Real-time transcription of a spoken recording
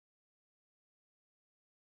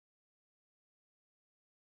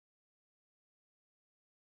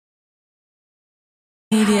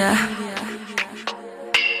Media.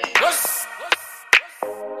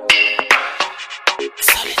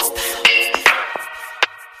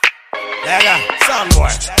 Lega,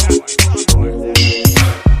 Soundboy.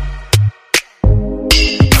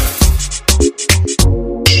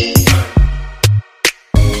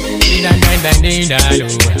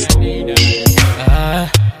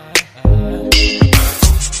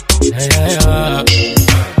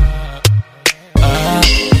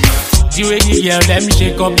 The way the girl them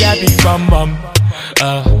shake up their big bum bum.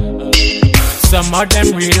 Some of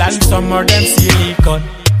them real and some of them silicone.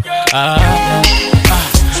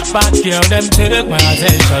 Bad girl them take my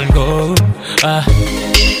attention go.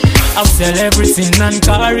 I'll sell everything and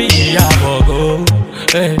carry a go.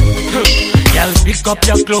 Hey. Girl, pick up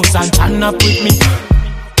your clothes and turn up with me.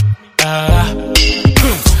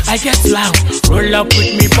 I get loud, roll up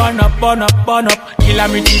with me, burn up,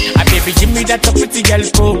 kilometer. Baby, give me that your pretty girl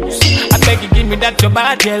pose. I beg you, give me that your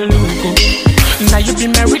bad girl look. Now you be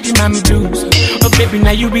my rhythm and blues. Oh baby,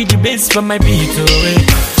 now you be the bass for my beat.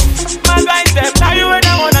 My guys them, now you ain't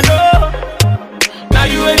wanna know. Now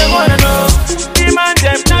you ain't wanna know. Demand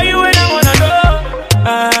them, now you ain't wanna know.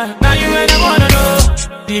 Now you ain't wanna know.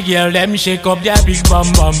 The girl them shake up their big bum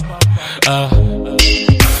bum.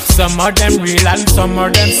 Some of them real and some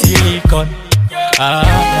of them silicone.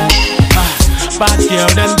 Bad girl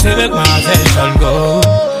them take my attention go.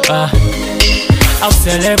 I'll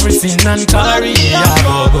sell everything and carry a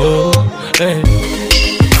go. Hey.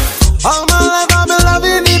 All my life I've been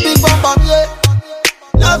loving the big bum bum, yeah.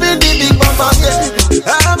 Loving the big bum bum, yeah.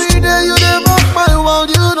 Every day you dey rock my world,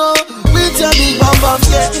 you know. With your big bum bum,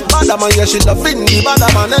 yeah. Madam, yeah, she loving me, madam.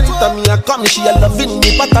 Anytime me I come, she a loving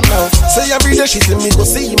me, better now. Say every day she see me go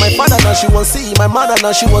see my father, now she won't see my mother,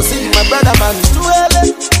 now she won't see my brother, man.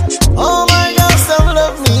 Oh my God, still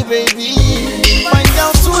love me, baby. My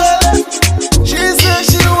girl too. She said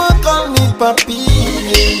she won't call me papi,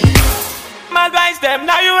 yeah. My guys them,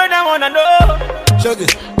 now you ain't wanna know. Sugar.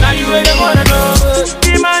 Now you ain't wanna know.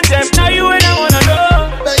 Demand them, now you ain't wanna know.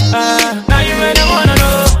 Now you ain't wanna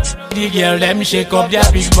know. The girl them shake up their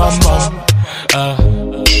big bum bum.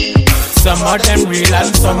 Some of them real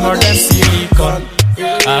and some of them silicone.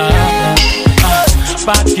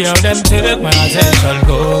 Bad girl them take my attention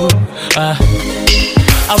go.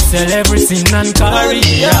 I'll sell everything and carry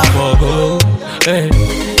a go. Hey.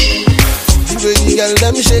 The girl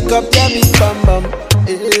them shake up their big bum bum.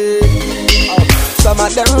 Some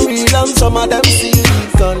of them real and some of them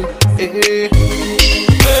silicone.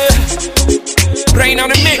 Brain on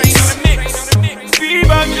the mix.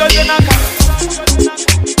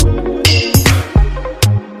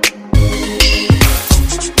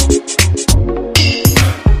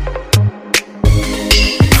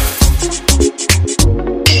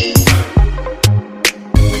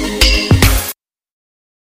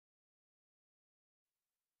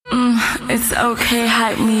 It's okay,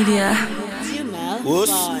 Hype Media.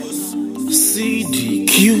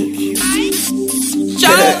 CDQ.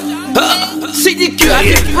 CDQ, I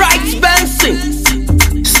get right dancing.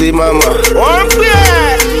 See mama.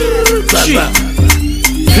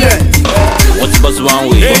 What's the bus one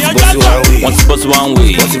way? What's the bus one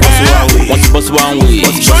way? What's the bus one way?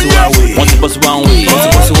 What's the bus one way?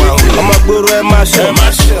 I'm a guru and mash up.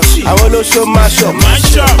 I will no show mash up.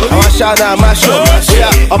 I'm a shada mash up.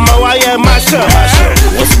 Yeah, I'm a wire mash up.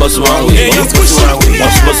 What's the bus one way? What's the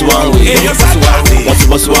bus one way? What's the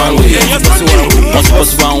bus one way? What's the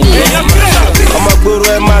bus one way? I'm a guru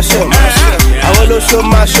and mash up. I will no show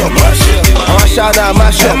mash up. I'm a shada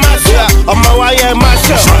mash up. Yeah, I'm a wire mash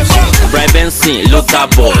up. Brian Benson, local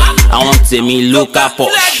boy. I want to me local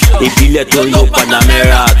posh. If you let to look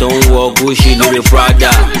Panamera, don't walk Gucci, Louis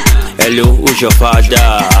Prada. Hello, who's your father?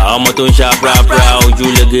 I'm a tuncha bra bra, you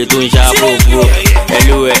look at tuncha bro.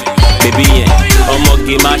 Hello, baby, I'm a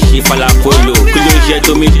game mashi falafolo. Kulo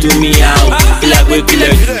to me out. Like we kill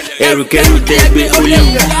Eric and Tebe Ulu.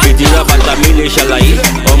 It's a batamile shalai.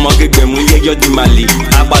 I'm a give them with your dimali.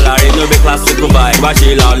 I'm a no be classic by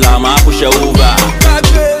Bashila Lama push over.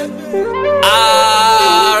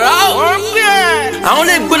 I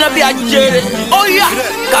only gonna be a jaded. Oh yeah,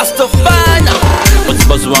 Castafana. What's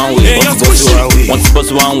the bus one way? What's the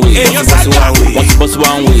bus one way? What's the bus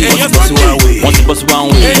one way? What's the bus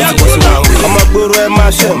one way? I'm a guru and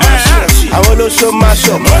mash up. I will no show mash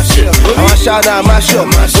up. I'm a shada mash up.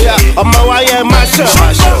 Yeah, I'm a wire mash up.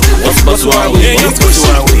 What's the bus one way? What's the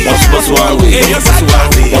bus one way?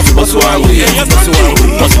 What's the bus one way?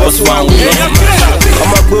 What's the bus one way?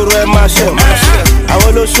 I'm a guru and mash up. I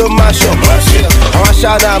will no show mash up. I'm a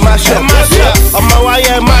shada mash up. Yeah, I'm a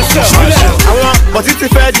wire mash up. I want, but it's a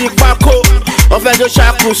fair dick, Paco. wọ́n fẹ́ jó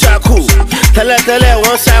ṣákúṣákú tẹ́lẹ̀tẹ́lẹ̀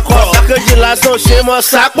wọ́n ṣakọ̀ pákéjì lásán ṣe mọ́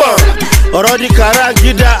sápọ̀ ọ̀rọ̀ di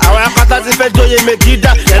kàràǹgídà àwọn akátá ti fẹ́ jóye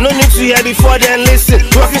mẹ́gídà ẹnu ní tu yẹ before then listen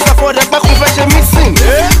wọ́n kì í sọ fún ọdẹ pákó fẹ́ ṣe missing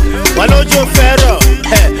wọ́n lójú fẹ́rọ̀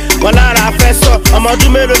wọ́n lára fẹ́ sọ ọmọ ọdún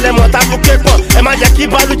mélòó lẹ́mọ̀ tábùkẹ́ pọ̀ ẹ má jẹ́ kí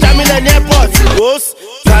bálú jámílẹ̀ ní airport wos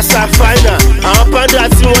kasa fina àwọn panda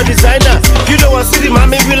tí wọ́n designer kí ló wọ́n sí di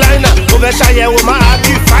mami bí liner mo fẹ́ ṣàyẹ̀wò máa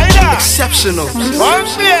bí fina exceptional wọ́n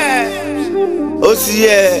fi ẹ̀ ó sì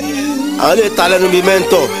yẹ àwọn lè ta lẹ́nu bí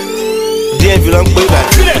mẹ́ńtọ̀ DMV ló ń pè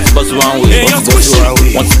báyìí. Wọ́n ti bọ́sí one way, wọ́n ti bọ́sí one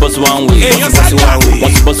way, wọ́n ti bọ́sí one way, wọ́n ti bọ́sí one way,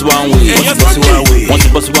 wọ́n ti bọ́sí one way, wọ́n ti bọ́sí one way, wọ́n ti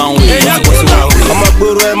bọ́sí one way, wọ́n ti bọ́sí one way. Ọmọ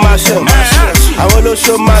gbòòrò ẹ máa ṣọ, àwọn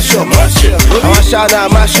olóṣó máa ṣọ, àwọn aṣáná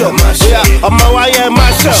máa ṣọ, ọmọ wáyé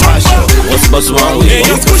máa ṣọ. Wọ́n ti bọ́sí one way,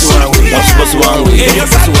 wọ́n ti bọ́sí one way, wọ́n ti bọ́sí one way,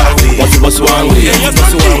 wọ́n ti bọ́sí one way, wọ́n ti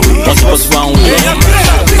bọ́sí one way, wọ́n ti bọ́sí one way.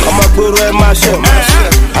 Ọmọ gbòòrò ẹ máa ṣọ,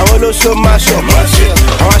 àwọn olóṣó máa ṣọ,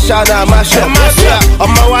 àwọn aṣáná máa ṣọ,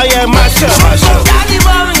 ọmọ wáyé máa ṣọ.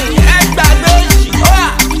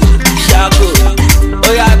 Shaku,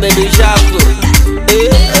 oh yeah baby Shaku,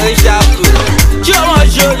 Shaku. Tí o mọ̀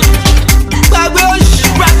ṣòro, gbàgbé oṣù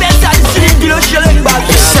gbàgbé sáré sí ní kìlọ̀ ṣẹlẹ̀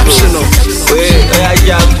gbàgbé. Exceptional, oh yeah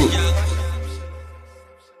Shaku.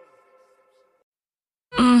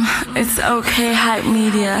 It's okay, hype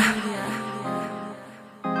media.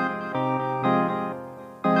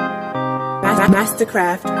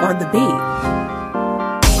 Mastercraft on the beat.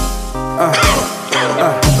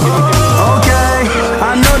 Okay,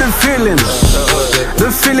 I know the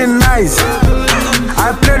feeling nice.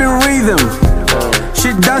 I play the rhythm, she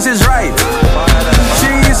dances right. She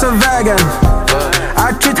is a vegan,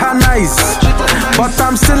 I treat her nice, but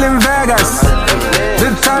I'm still in Vegas. The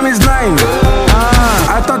time is 9.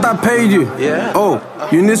 I thought I paid you. Oh,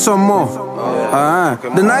 you need some more.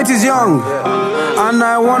 The night is young, and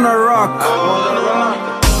I wanna rock.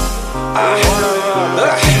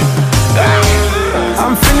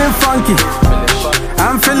 I'm feeling funky,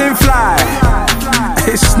 I'm feeling fly.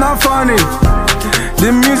 It's not funny,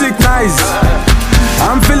 the music nice.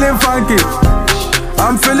 I'm feeling funky,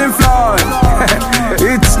 I'm feeling fly.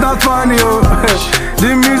 It's not funny, oh.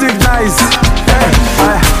 The music nice.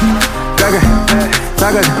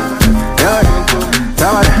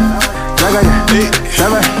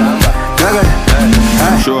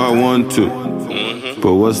 Sure I want to,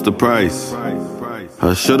 but what's the price?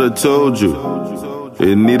 I should've told you,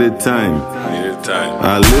 it needed time.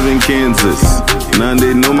 I live in Kansas, now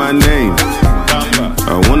they know my name.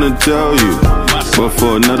 I wanna tell you, but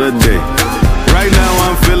for another day. Right now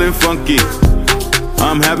I'm feeling funky,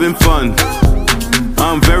 I'm having fun.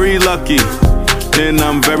 I'm very lucky, and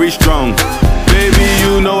I'm very strong. Baby,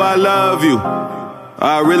 you know I love you,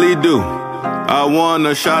 I really do. I want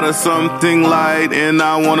a shot of something light, and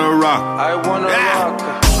I wanna rock. I wanna rock.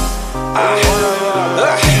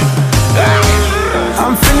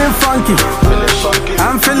 I'm feeling funky,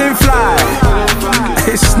 I'm feeling fly.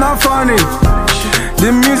 It's not funny,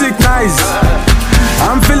 the music nice.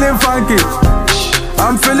 I'm feeling funky,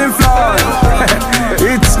 I'm feeling fly.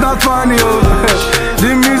 It's not funny, oh.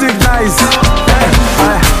 The music nice.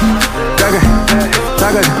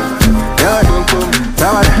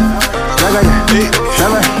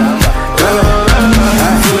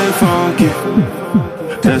 I'm feeling funky,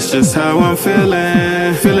 that's just how I'm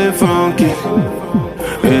feeling. Feeling funky,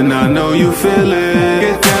 and I know you feel it.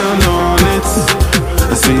 Get down on it,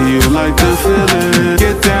 I see you like the feeling.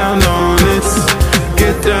 Get down on it,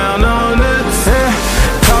 get down on it. Hey,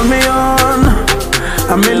 turn me on,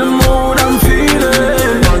 I'm in the mood, I'm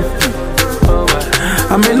feeling.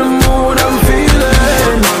 I'm in the mood, I'm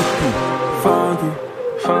feeling. Funky,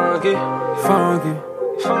 funky, funky,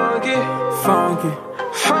 funky, funky,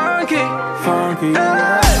 funky, funky.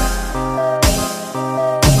 Yeah.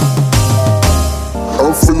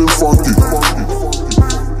 I'm feeling funky.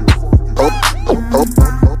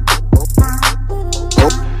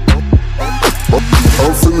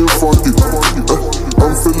 I'm feeling funky.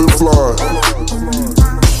 I'm feeling fly.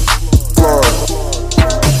 Fly.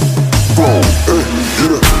 Flow. Hey,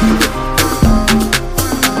 get it.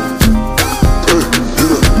 Hey, get it. Hey,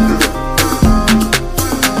 get it.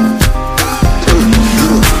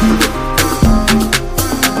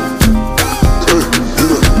 Hey,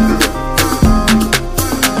 get it.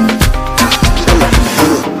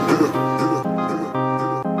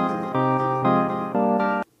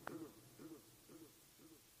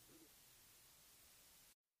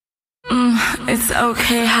 It's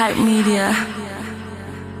okay, hype media.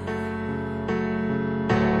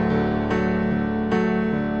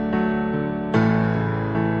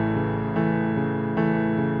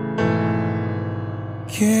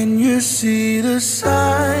 Can you see the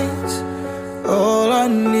signs? All I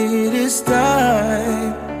need is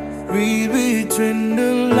time. Read between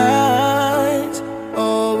the lines.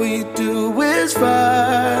 All we do is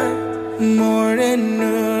fight. Morning,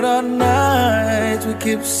 noon, or night. We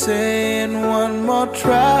keep saying one more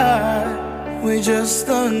try. We just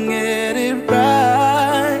don't get it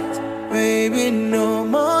right. Maybe no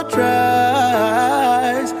more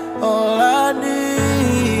tries. All I need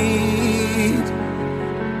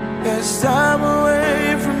is time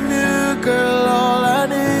away from you, girl. All I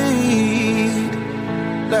need.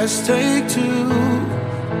 Let's take two.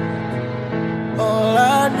 All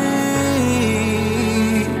I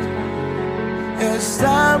need is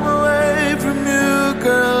time away from you,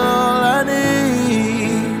 girl. All I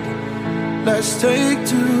need. Let's take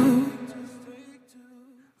two.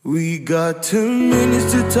 We got 2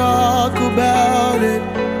 minutes to talk about it.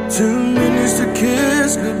 2 minutes to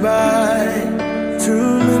kiss goodbye.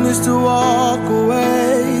 2 minutes to walk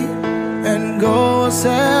away and go our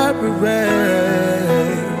separate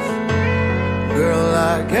ways. Girl,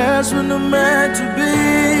 I guess we're not meant to be.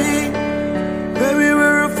 Maybe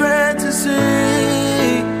we're a fantasy.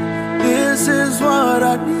 This is what I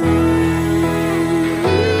need.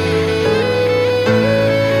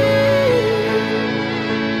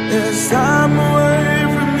 It's time away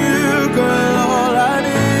from you, girl. All I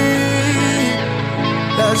need.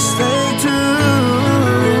 Let's stay true.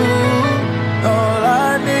 All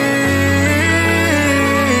I need.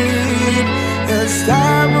 It's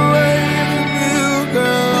time away from you,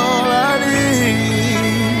 girl. All I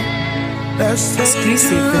need. Let's stay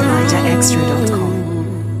Exclusive from NigerExtra.com.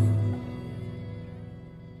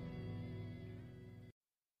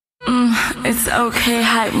 It's okay,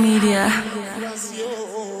 hype media.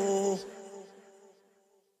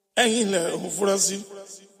 ẹ̀yin lẹ ń fura sí.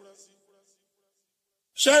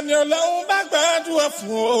 ṣẹ́ni ọlọ́run bá gbàdúrà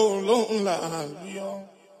fún olóhùn làálùyọ.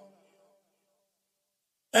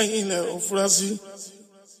 ẹ̀yin lẹ ń fura sí.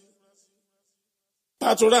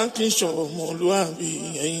 pàtó ránkì ṣọmọlúwàbí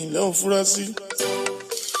ẹ̀yin lẹ ń fura sí.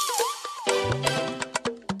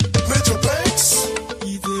 Major Banks.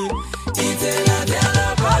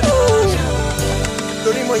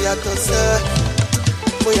 Torí mo yàtọ̀ sẹ́.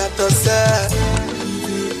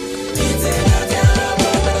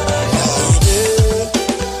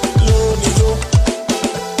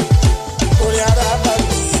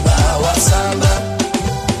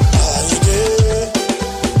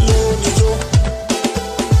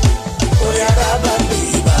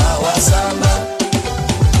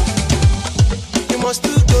 You must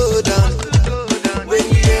do go down when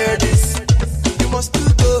you hear this. You must do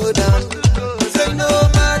go down. Say no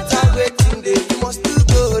matter waiting day. You must do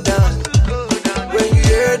go down when you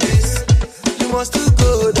hear this. You must do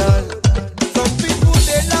go down. Some people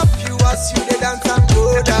they love you as you they dance and go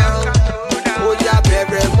down. Oh yeah,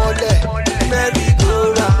 baby, mole, merry go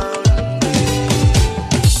round.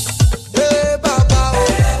 Hey Baba,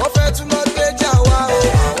 oh, ofe tu mo gbe jawa o.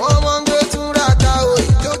 Àwọn ọmọ ń gbé tún rata o.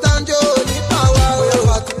 Ìjó tanjo ní pàwá o.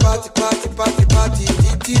 Party,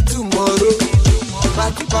 títí tomorrow.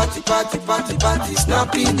 Party,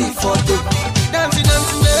 snapping the photo. Dancing,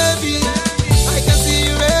 baby. I can see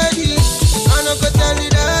you ready. I no go tell you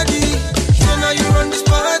daddy. So now you run this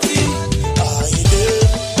party.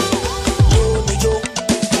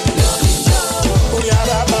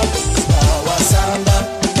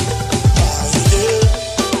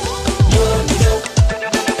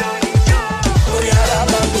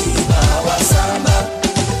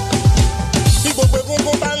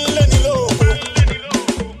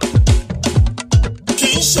 Kì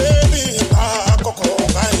í ṣe bí ipa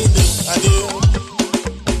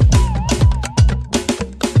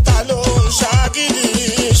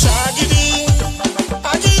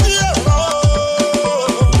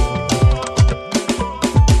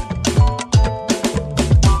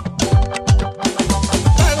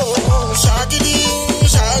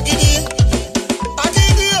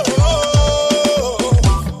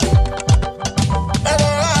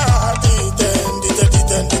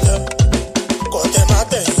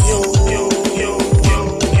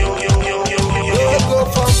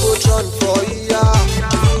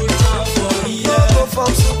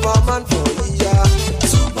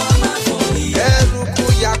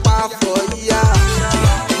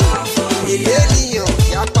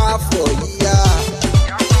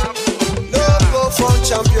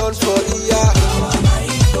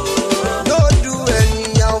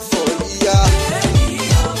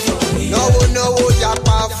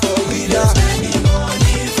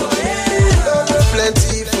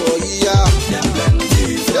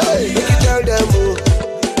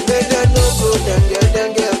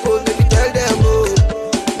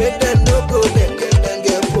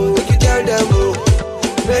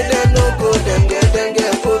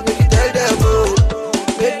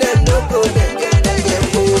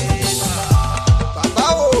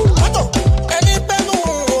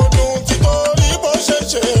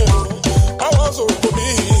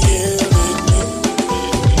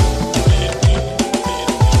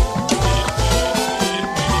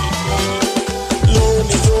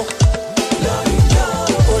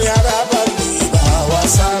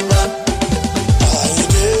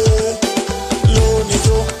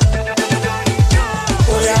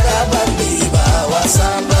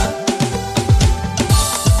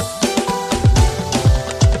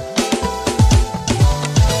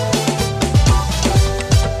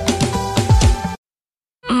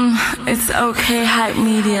It's okay, hype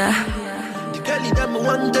media. The girl them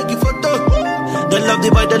want take you photo. They love the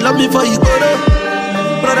boy, they love me for you go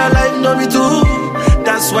though. Brother life know me too.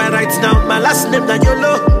 That's why right now my last name na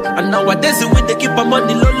YOLO. And nowadays we they keep my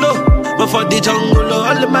money low low. But for the jungle,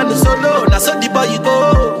 all the man is solo. That's how the boy you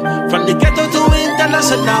go. From the ghetto to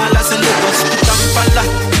international, I say Lagos to Kampala.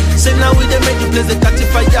 Say now we they make the place a catch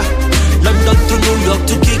fire. London to New York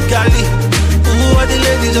to Kigali. Ooh, all the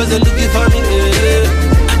ladies just looking for me.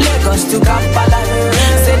 Lagos to Kampala.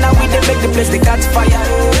 Say now we they make the place they catch fire.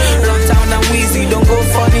 Run town and Weezy don't go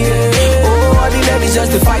funny. Oh, all the ladies just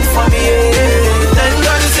to fight for me. Thank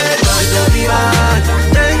God you said God to be man.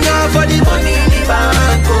 Thank God for the money in the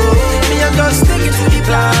bank. Oh, me I'm just sticking to the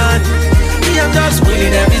plan. Me I'm just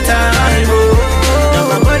winning every time. Oh, now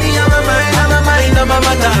my money on my mind, on my mind, on my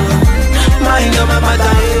matter. Mind on my matter.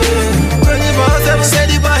 24/7 say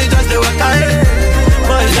the boy just the waka.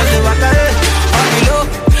 Boy just the waka.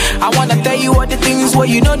 I wanna tell you all the things where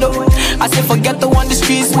you don't know. I say forget the one the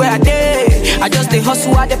streets where I dey. I just dey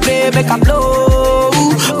hustle, I dey play, make I blow.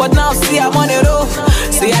 But now see I'm on the road.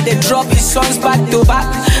 Say I dey drop his songs back to back.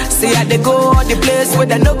 Say I dey go all the place where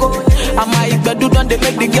they no go. I might do done they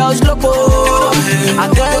make the girls loco.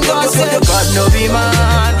 And thank God say God no be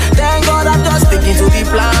man. Thank God I'm just sticking to the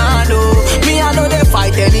plan. Oh, me I know they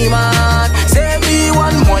fight any man. Say me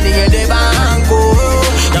one money in the bank. Oh,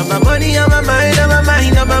 now my money on my mind, on my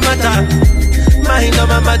mind, on my matter. Mind on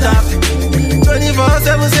my matter.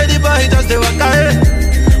 24/7 say the boy just the waka.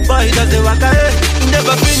 Boy just the waka.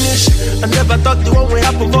 Never finish. I never thought the one way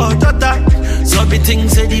happen for a daughter. So be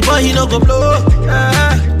things say the boy no go blow.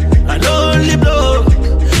 I no only blow.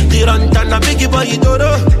 The Rantan a biggie boy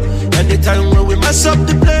dodo. Anytime when we mess up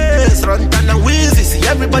the place, Rantan and Weezy, see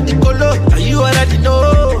everybody go low. And you already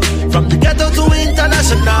know. From the ghetto to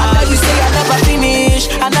international. I tell you say I never finish.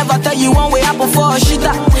 I never tell you one way happen for a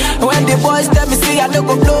shitter. When the boys tell me say I no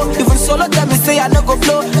go blow. Even solo tell me say I no go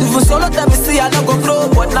blow. Even solo tell me say I no go grow.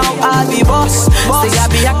 But now I be boss. Say I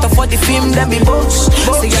be actor for the film, then be boss.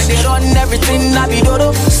 Say I they run everything, I be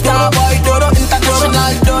Dodo. Star boy Dodo,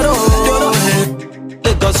 international Dodo.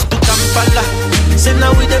 Lagos to Kampala. Say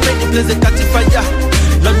now we they make the place a catch fire.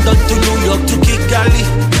 London to New York to Kigali.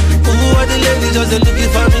 Ooh, all the ladies just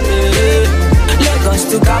looking for me. Lagos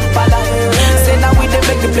to Kampala. Say now we they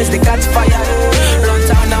make the place they catch fire. Run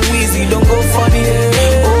town and Weezy don't go funny.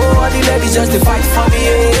 Oh, all the ladies just to fight for me.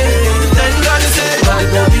 Thank God you say God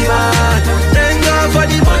no be man. Thank God for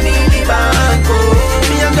the money in the bank. Oh,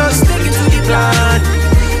 me I'm just sticking to the plan.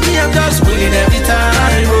 Me I'm just winning every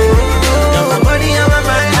time. Oh, now my money on my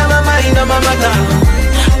mind, on my mind, on my matter.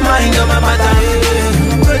 Mind on my matter.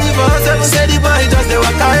 24/7 say the boy just the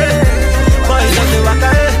waka. Boy just the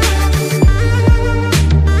waka.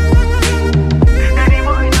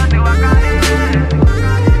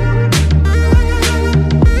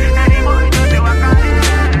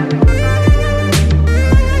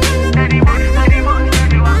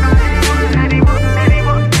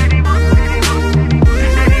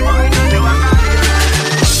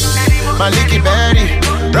 Maliki Berry,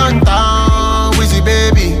 run down, Wizzy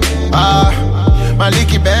baby.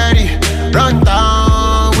 Maliki Berry, run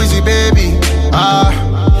down, Wizzy baby.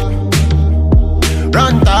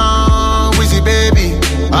 Run down, Wizzy baby.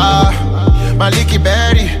 Maliki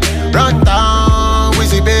Berry, run down,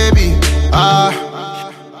 Wizzy baby.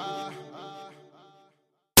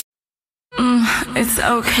 It's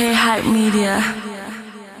okay, hype media.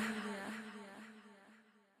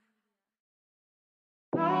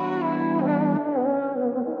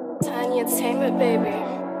 Entertainment, baby.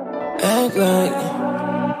 Act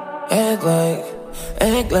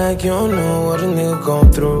like you don't know what a nigga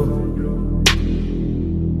gon' through.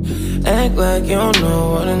 Act like you don't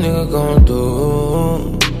know what a nigga gon' do.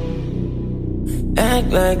 Act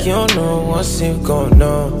like you don't know what's it gon'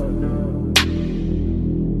 know.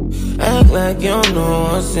 Act like you don't know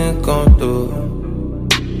what's it gon' do.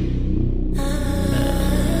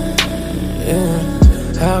 Yeah.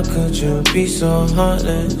 How could you be so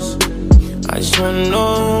heartless? I just wanna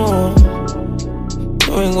know.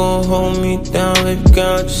 You ain't gon' hold me down, baby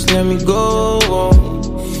girl, just let me go.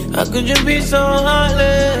 How could you be so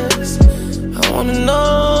heartless? I wanna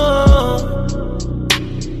know.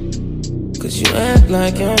 Cause you act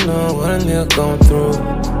like you don't know what a nigga gon' through.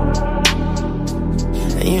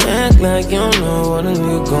 And you act like you don't know what a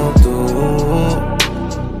nigga gon' do.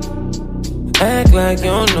 Act like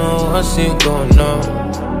you don't know what's it gon' know.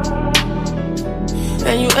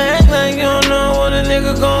 And you act like you don't know what a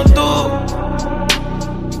nigga gon' do.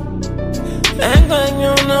 Act like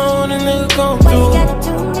you don't know what a nigga gon' do.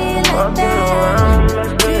 Walking around,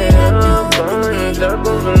 let's get it up. Going in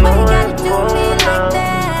circles and know what's going on.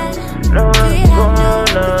 No,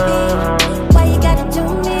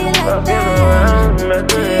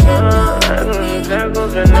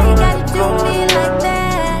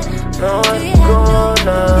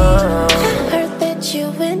 heard that you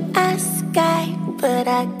and I Skype, but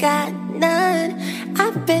I got none.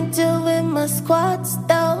 I've been doing my squats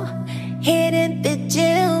though, hitting the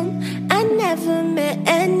gym. I never met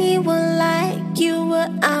anyone like you where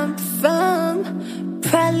I'm from.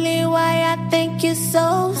 Probably why I think you're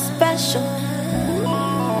so special.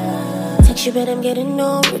 Text you but I'm getting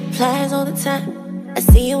no replies all the time. I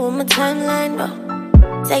see you on my timeline, no.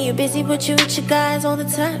 Say you're busy but you with your guys all the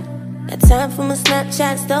time. Got time for my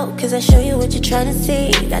Snapchats though, cause I show you what you're trying to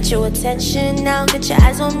see. Got your attention now, get your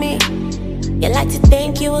eyes on me. You like to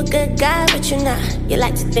think you a good guy, but you're not. You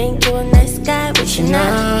like to think you a nice guy, but you're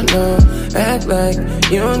not. No, act like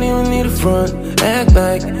you don't even need a front. Act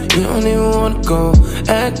like you don't even wanna go.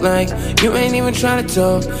 Act like you ain't even trying to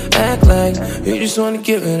talk. Act like you just wanna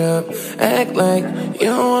give it up. Act like you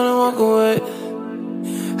don't wanna walk away.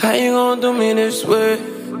 How you gonna do me this way?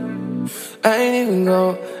 I ain't even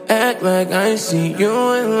gon' act like I ain't seen you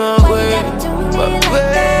in a long way. But wait.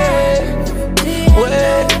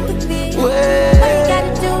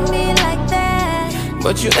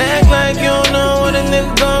 But you act like you don't know what a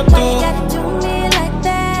nigga gon' do.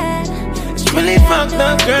 It's really fucked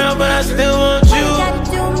up, girl, but I still want you.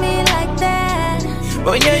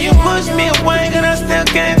 But yeah, you pushed me away, and I still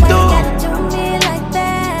came through.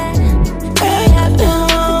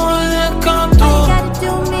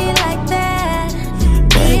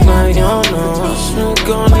 You don't know what's really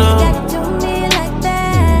going on.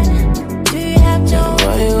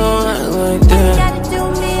 Why you gon' act like that?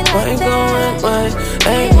 Why you gon'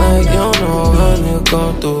 act like you don't know what you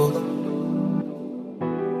gon' do?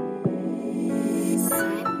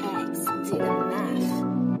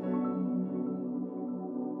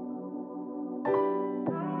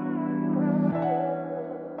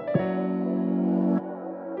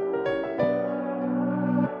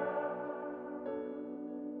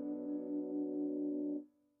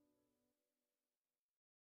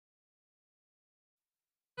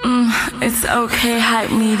 It's okay,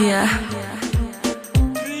 hype media.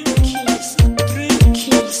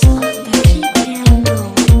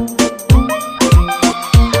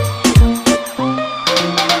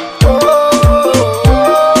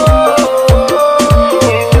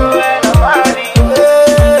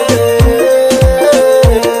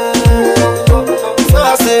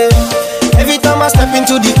 Every time I step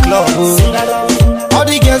into the club, all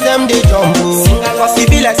the girls them they jump. Cause it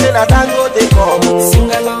be like say na tango they come.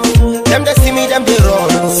 Them they see me, them they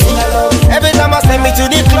run. Every time I step into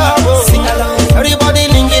the club, everybody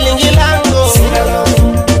lingy lingy lango.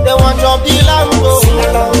 They want drop the Lambo.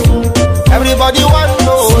 Everybody want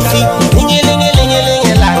to see lingy lingy lingy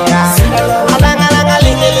lingy langa. Alanga langa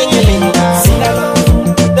lingy lingy linga.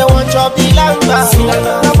 They want drop the Lamba.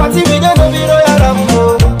 Now party with them no be Royal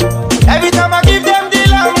Rambo. Every time I give them the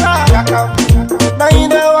Lamba, now you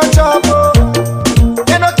know what chop.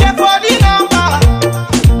 They don't care for the number.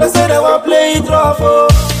 They say they want play it rough.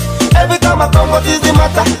 Every time I come, what is the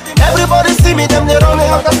matter? Everybody see me, them they run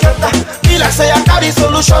out of scatter. Feel like say I carry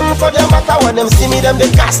solution for their matter. When them see me, them they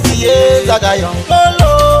cast the years that I am.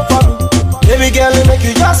 Lolo for me, baby girl, make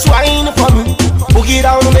you just whine for me. Boogie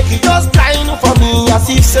down, make you just grind for me. As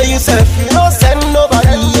if say yourself, you don't send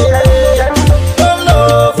nobody.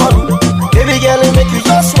 Lolo for me, baby girl, make you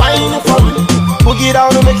just whine for me. Boogie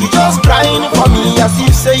down, make you just grind for me. As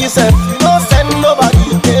if say yourself, you don't send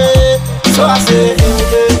nobody. So I say,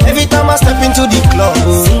 every time I step into the club,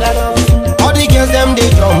 all the girls them they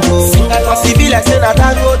jump. Cause it be like say na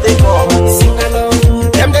tango they come.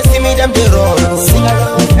 Them they see me, them they run.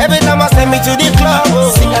 Every time I step into the club,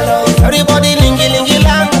 everybody lingy lingy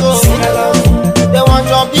lango. They want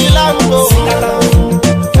drop the Lambo.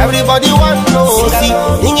 Everybody want to see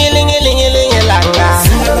lingy lingy lingy lingy langa.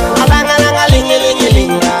 Alanga langa lingy lingy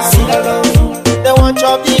linga. They want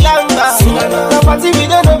drop the Lamba. The party we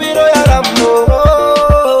don't know be Royal Rambo.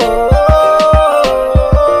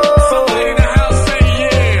 Somebody in the house say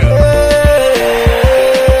yeah.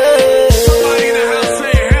 Somebody in the house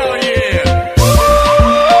say hell yeah.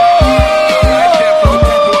 Right there for the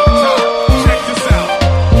people up top. Check this out.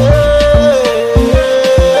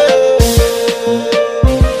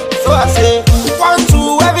 So I say 1,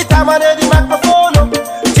 2 every time I need the microphone.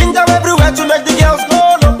 Ginger everywhere to make the girls go.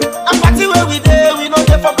 A party where we there, we know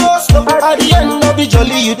they for ghost. At the end of the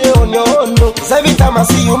jolly, you there on your own. So every time I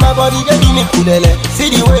see you, my body they do me kulele. See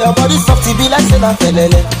the way your body soft, it be like say na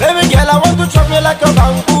felele. Baby girl, I want to chop you like a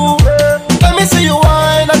bamboo. Let me see you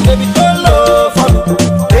whine and baby go low for me.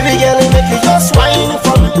 Baby girl, make you just whine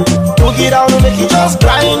for me. Boogie down, make you just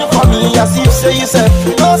grind for me. As if say yourself,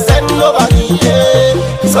 you don't send nobody. Yeah.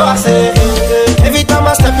 I say, every time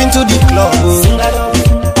I step into the club,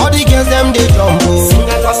 all the girls them they jump.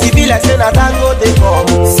 Cause it be like say na tango they come.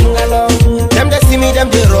 Them they see me, them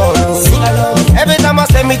they run. Every time I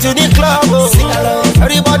step into the club,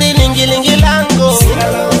 everybody lingy lingy lango.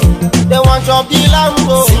 They want drop the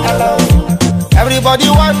Lambo. Everybody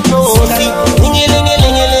want to see lingy lingy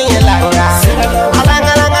lingy lingy langa.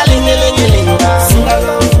 Alanga langa lingy lingy linga.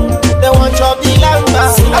 They want drop the Lamba.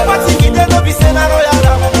 I party with them, no be say na royal.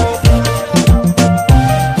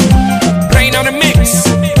 Rain on the mix.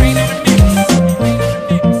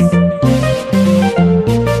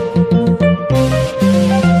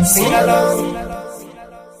 Sing along.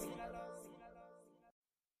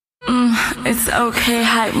 It's okay,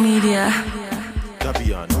 hype media.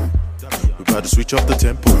 Dabiano, we gotta switch up the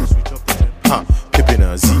tempo. Pippin'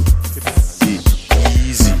 a Z,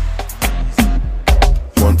 easy.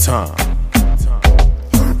 One time.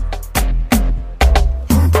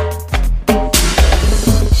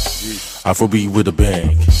 Afrobeat with a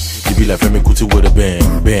bang. You be like Femi Kuti with a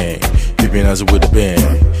bang, bang. Pippin' as with a bang.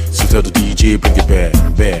 So tell the DJ bring it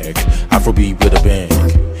back. Afrobeat with a bang.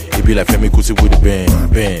 You be like Femi Kuti with a bang,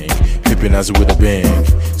 bang. Pippin' as with a bang.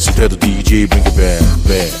 So tell the DJ bring it back.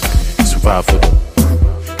 Survive for them.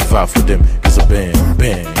 Survive for them. It's a bang,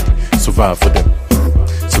 bang. Survive for them.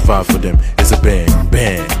 Survive for them. It's a bang,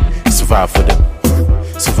 bang. Survive for them.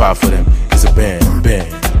 Survive for them. It's a bang, bang.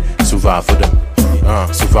 Survive for them.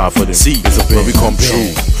 Survive for them. See, it's a bang, when we come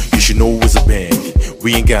true, you should know it's a bang.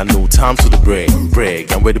 We ain't got no time to the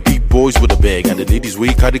brag. And where the big boys with a bag and the ladies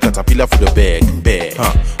we carry caterpillar for the bag.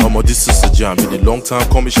 This is a jam. Been a long time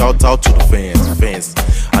coming. Shout out to the fans.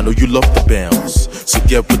 I know you love the bounce, so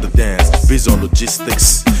get with the dance. Based on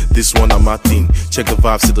logistics, this one I'm at thing. Check the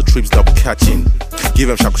vibes, see the trips that we're catching. Give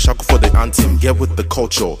them shaku shaku for the anthem. Get with the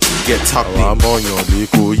culture, get tapped in. I'm on your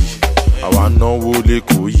lekoyi. I want no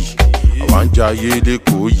lekoyi. I want jaye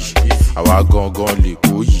lekoyi. I want gon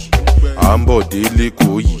lekoyi. I'm body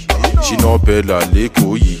lekoyi. She no bella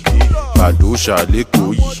lekoyi. Badosha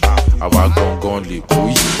lekoyi. I want gon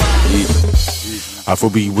lekoyi.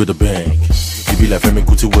 Afrobeat with a bang. You be like Femi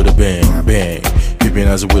Kuti with a bang, bang. Pippin'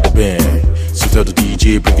 as with a bang. So tell the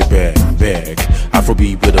DJ bring it back.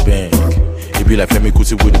 Afrobeat with a bang. You be like Femi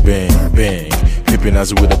Kuti with a bang, bang. Pippin'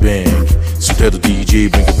 as with a bang. So tell the DJ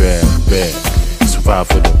bring it back. Survive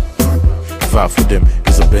for them. Survive for them.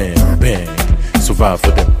 It's a bang, bang. Survive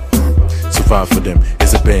for them. Survive for them.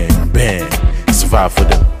 It's a bang, bang. Survive for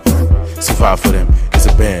them. Survive for them. It's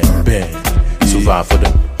a bang, bang. Survive for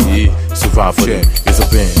them. Survive for them. It's a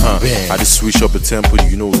bang, bang. I just switch up the tempo,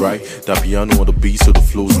 you know, right? That piano on the beat, so the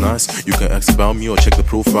flow's nice. You can ask about me or check the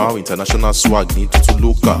profile. International swag, need to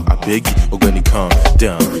local. I beg you, or when you calm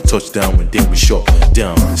down, touch down, and then we shut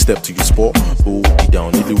down. Step to your spot, hold it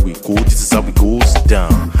down. Either we go, this is how it goes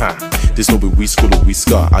down. This no be Whisker or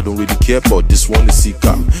Whisker. I don't really care, but this one is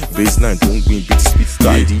Sika. Baseline, don't win, beat the speed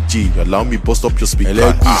sky. DJ, allow me bust up your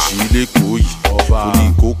speaker. Fully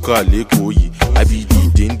coca, lekoyi. I be the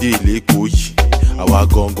dende lekoyi. Awa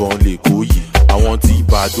gon lekoyi. I want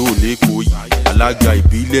Ibado lekoyi. Alaga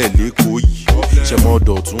ibile lekoyi. Shemo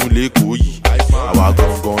dotun lekoyi. Awa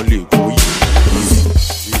gon lekoyi.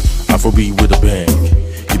 Afrobeat with a bang.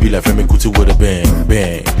 You be like Femi Kuti with a bang,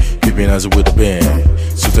 bang. Pippin' as with a bang.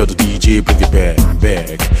 So tell the DJ bring it back.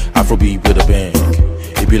 Afrobeat with a bang.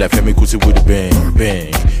 You be like Femi Kuti with a bang,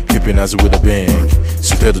 bang. Pippin' as with a bang.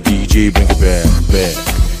 So tell the DJ bring it back.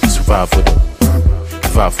 Survive for them.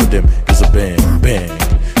 Survive for them. It's a bang, bang.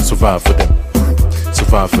 Survive for them.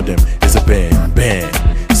 Survive for them. It's a bang, bang.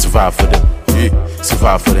 Survive for them.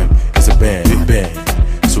 Survive for them. It's a bang, bang.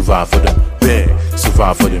 Survive for them. Bang.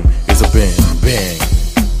 Survive for them. It's a bang, bang.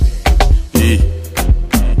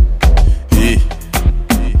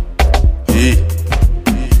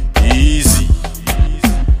 Easy.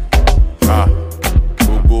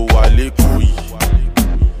 Gbogbo wa lekoyi.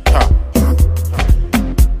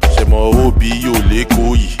 Shemo Obi yo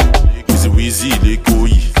lekoyi. Wizzy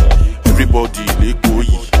lekoyi. Everybody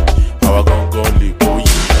lekoyi. Awa gon lekoyi.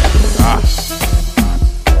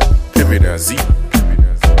 Pippin' and Z.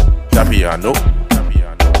 That piano.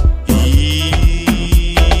 Easy.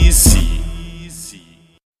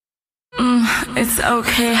 It's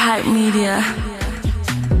okay, hype media.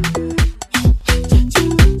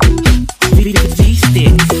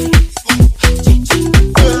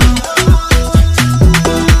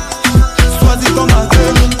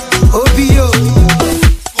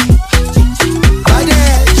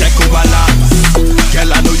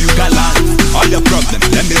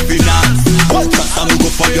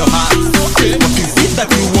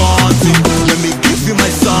 Let me give you my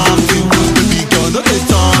something. Baby girl, no they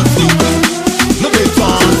taunting. No they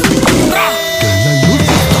taunting.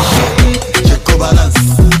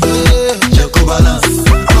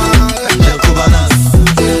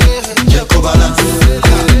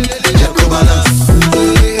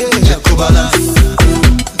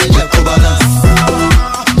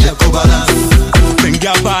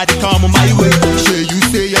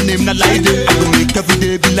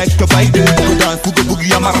 Friday. Go dance, go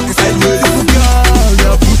boogie, I'm a rock sideways. Beautiful girl,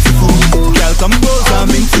 you're beautiful. Girl, come close, I'm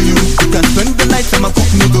into you. You can spend the night, I'ma cook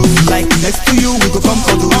noodles. Like next to you, we go come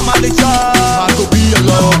for I'm a I go be a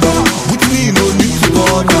lover. With me, no need to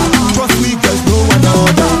bother. Trust me, there's no one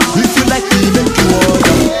other. If you like me, make you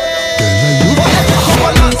order. Check your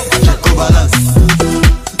balance. Check your balance.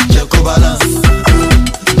 Check your balance.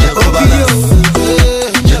 Check your balance.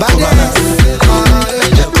 Check your balance.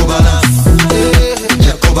 Check your balance.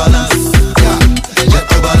 Check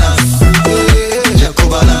your balance. Check your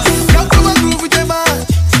balance. Girl, come and groove with your man.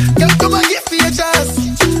 Girl, come and give me a chance.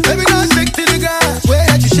 Baby, now shake to the grass. Where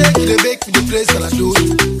you shake, you make me the place that I do.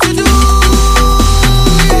 You do.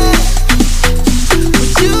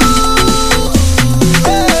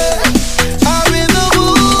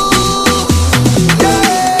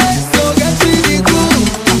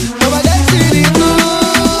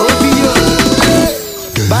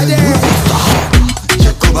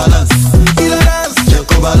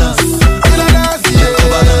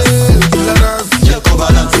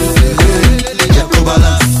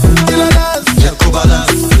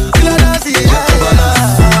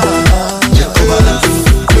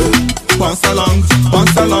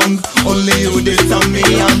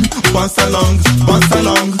 Bounce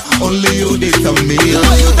along, only you did tell me.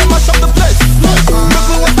 Why you dey mash up the place? Never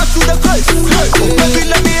want to see the place. Oh baby,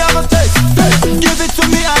 let me have a taste. Give it to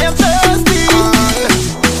me, I am thirsty.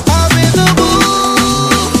 I'm in the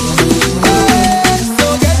mood. So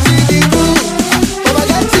get to the groove. Oh,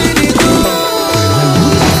 get to the groove.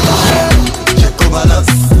 Check your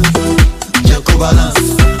balance. Check your balance.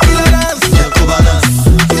 Check your balance.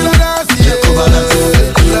 Check your balance.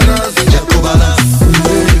 Check your balance.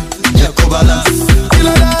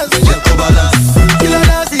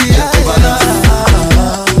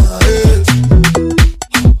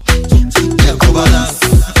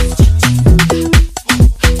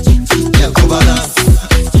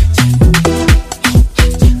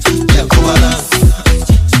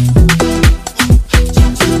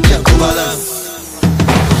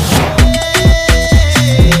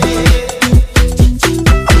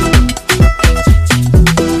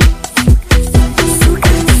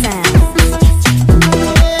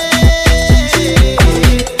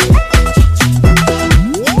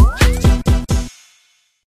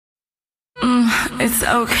 It's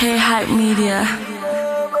okay, hype media.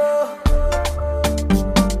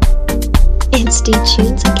 It's D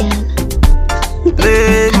Tunes again.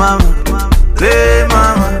 Play mama,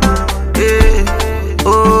 yeah,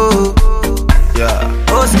 oh, yeah.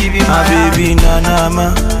 Oh, skip my baby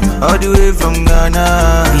Nana, all the way from Ghana.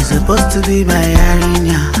 He's supposed to be my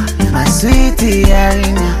arena, my sweetie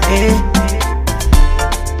arena, eh.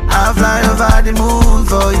 I'll fly over the moon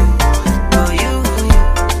for you.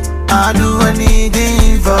 I'll do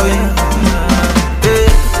anything for you. Yeah.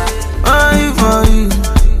 For you, for you,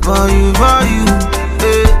 for you, for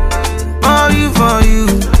you, for you,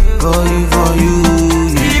 for you, for you.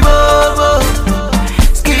 Skibobo,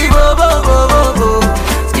 skibobo, bobo,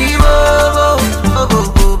 skibobo, bobo,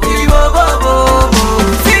 skibobo.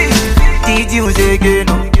 See, did you say again?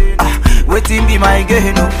 Waiting be my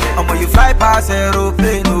game, no. I'm when you fly past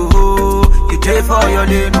aeroplane, no. You pay for your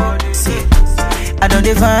day, no. See. I don't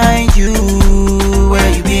define you, where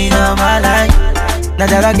you been all my life. Now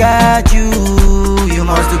that I got you, you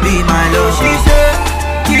must be my love. She said,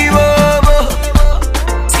 Skibobo,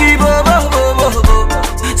 Skibobo,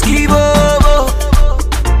 Skibobo,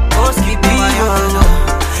 oh Skibobo,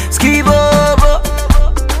 Skibobo,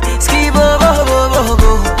 Skibobo,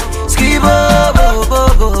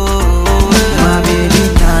 Skibobo, my baby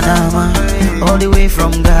Nana, all the way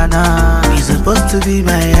from Ghana. He's supposed to be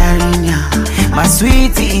my arena. My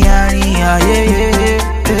sweetie, yeah, yeah, yeah,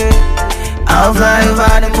 yeah. I'll fly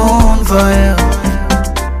over the moon for you.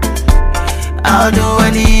 I'll do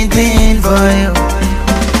anything for you.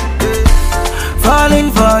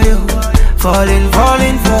 Falling for you, falling,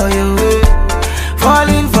 falling for you,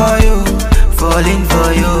 falling for you, falling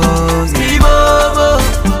for you. Skibobo,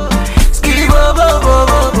 skibobo,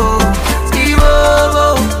 bobo, skibobo,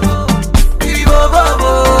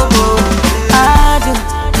 skibobo. I do.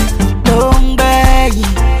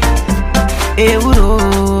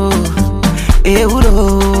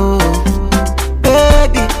 Euro,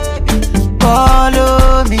 baby,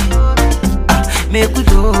 follow me, make we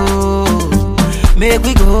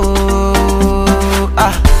go,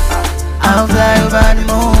 I'll fly over the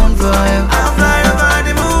moon for you, I'll fly over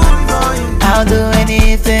the moon for you, I'll do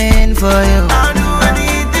anything for you, I'll do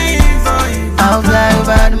anything for you, I'll fly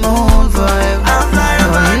over the moon for you, I'll fly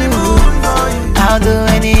over the moon for you, I'll do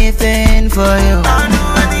anything for you, I'll do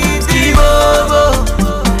anything. Skibobo,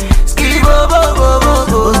 skibobo,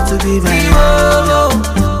 bobo.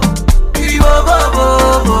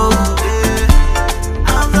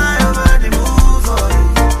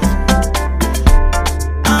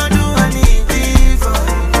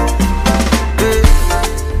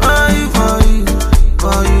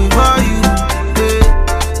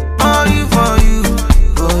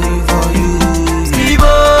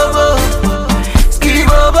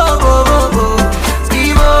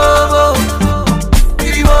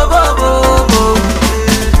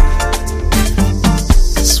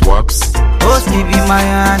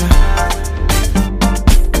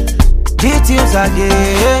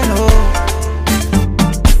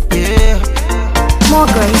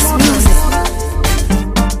 More Grace Music.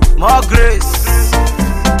 More Grace.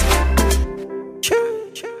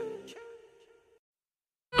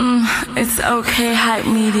 It's okay, hype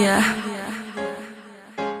media.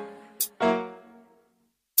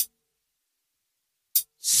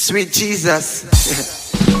 Sweet Jesus.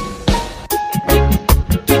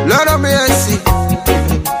 Lord of mercy.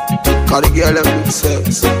 Call the girl up with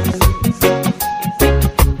sex.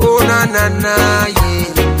 Oh na na na, yeah.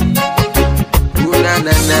 Oh na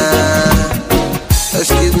na na.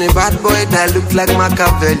 Excuse me, bad boy, that look like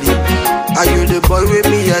Machiavelli. Are you the boy with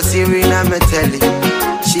me? You're Serena Metelli.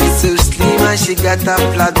 She's so slim and she got a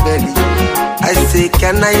flat belly. I say,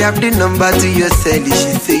 can I have the number to your celly?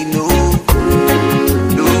 She say no.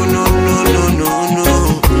 No, no, no, no, no, no.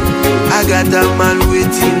 I got a man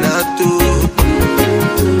waiting out too.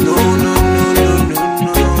 No, no, no, no, no,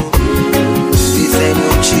 no. This ain't no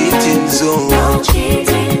cheating zone. No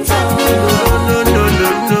cheating zone. No, no, no, no,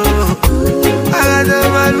 no. I got a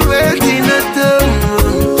man waiting out too.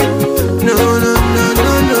 No, no, no, no,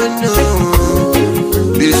 no, no.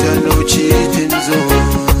 This ain't no cheating zone.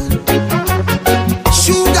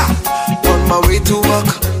 Sugar, on my way to work,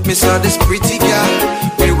 me saw this pretty girl.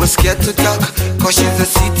 We was scared to talk, cause she's a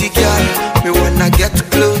city girl. Me wanna get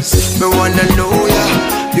close, me wanna know ya.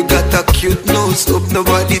 You got a cute nose, hope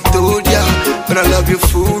nobody told ya. But I love your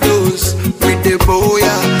photos with the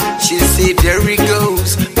boya. She say there he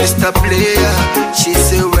goes, Mr. Player. She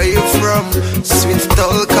say where you from, sweet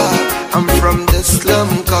stalker. I'm from the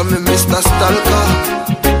slum, call me Mr. Stalker.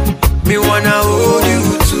 Me wanna hold you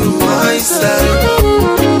to myself,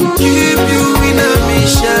 keep you in a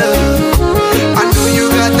mission. I know you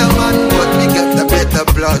got a man, but me got a better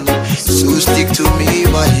plan. So stick to me,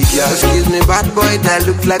 my girl. Excuse me, bad boy, that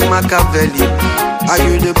look like Machiavelli. Are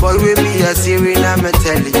you the boy with me? You're Serena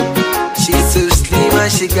Metelli. She's so slim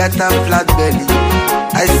and she got a flat belly.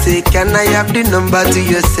 I say, can I have the number to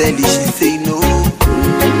your celly? She say no.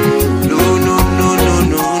 No, no, no, no,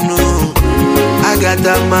 no, no. I got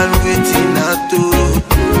a man waiting out too.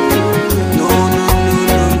 No, no, no,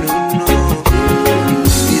 no, no, no.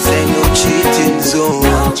 This ain't no cheating zone.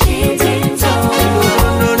 No cheating zone.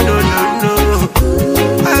 No, no, no, no, no.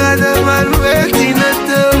 I got a man waiting out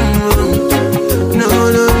too. No,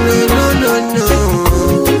 no, no, no, no, no.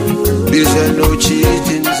 This ain't no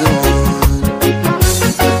cheating zone.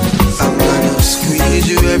 I'm gonna squeeze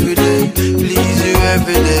you every day, please you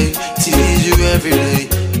every day, tease you every day,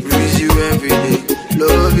 breeze you every day,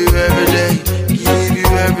 love you every day, give you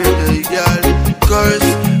every day, girl. Cause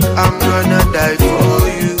I'm gonna die for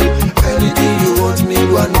you. Anything you want me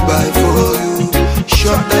one buy for you.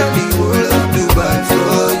 Short like the world of Dubai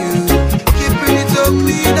for you. Keeping it so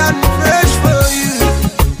clean and fresh for you.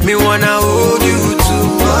 Me wanna hold you to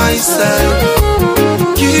myself,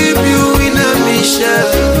 keep you in a mission.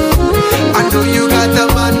 I know you got a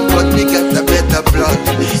man, but me got a better plan.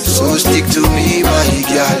 So stick to me, my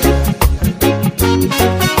girl.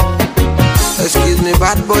 Excuse me,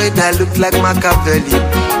 bad boy, that look like Machiavelli.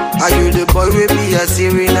 Are you the boy with me? You're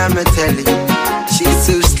Serena Metelli. She's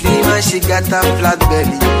so slim and she got a flat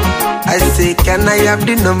belly. I say, can I have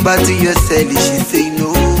the number to your celly? She say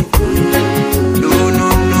no. No, no,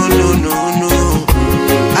 no, no, no, no.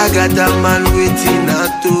 I got a man waiting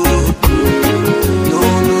out too. No,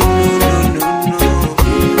 no, no, no, no, no.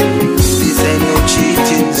 This ain't no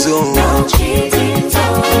cheating zone. No cheating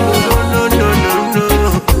zone. No, no, no, no, no.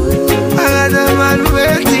 I got a man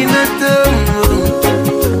waiting at home.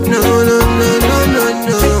 No, no, no, no, no,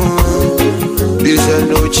 no. This ain't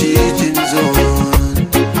no cheating zone.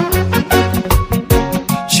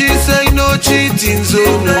 She say no cheating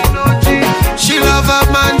zone. She love a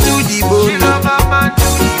man to the bone.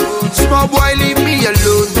 Small boy, leave me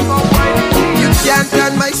alone. You can't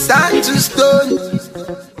turn my sand to stone.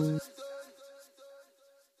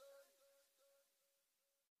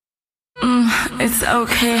 It's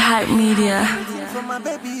okay, hype media.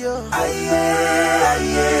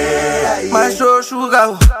 My show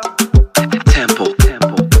sugar. Tempo.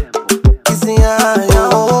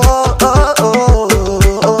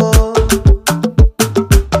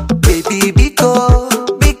 Baby, Biko.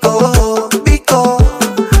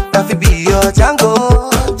 That fi be your Django,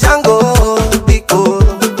 Biko.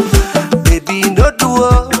 Baby, no duo,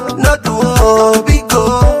 Biko.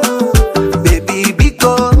 Baby,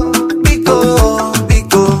 Biko.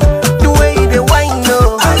 The way they whine, no.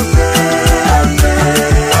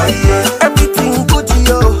 Everything good,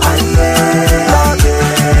 yo.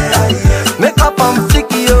 Make up on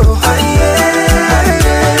flicky, yo.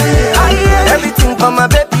 Everything for my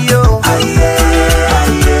baby, yo.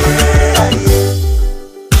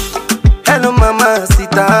 Hello, mama,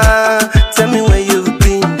 sita. Tell me where you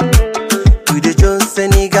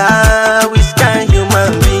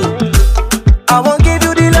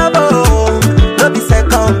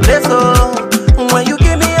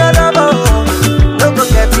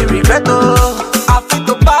Reto, I feel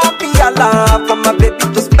the papi ala for my baby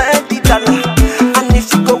to spend the dollar. And if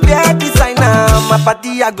she go wear designer, my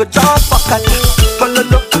body I go jump for color. Follow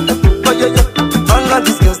look, oh yo yo. All of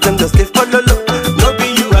these girls them just stay follow look. No be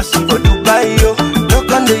you as for Dubai yo. No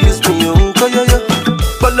can they use me yo, oh yo yo.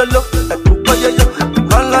 Follow look, oh yo yo.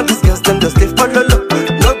 All of these girls them just stay follow look.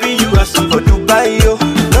 No be you as for Dubai yo.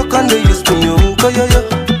 No can they use me yo, oh yo yo.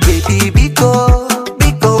 Baby Biko,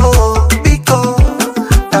 Biko, Biko.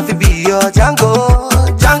 That fi be your Django,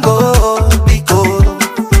 Django, Biko.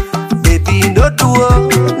 Baby no duo,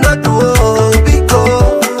 no duo, Biko.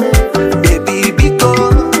 Baby Biko,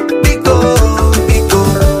 Biko, Biko.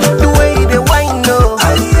 The way they whine no,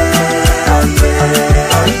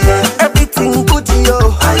 everything good yo.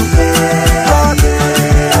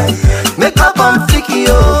 Make up on flicky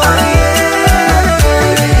yo.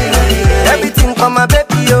 Everything for my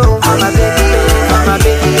baby yo, my baby yo, my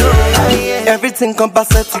baby yo. Everything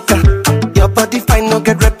compacetica. Your body fine, no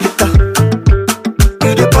get replica.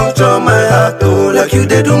 You dey puncture my heart, oh, like you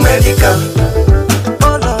dey do medical.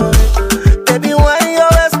 Oh Lord, baby, why you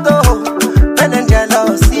always go? Men and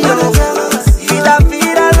jealous, yo.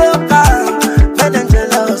 Vida loca, men and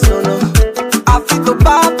jealous, oh no. I feel the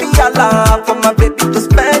papi ala for my baby to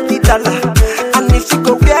spend the dollar. And if she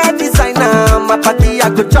go wear designer, my body I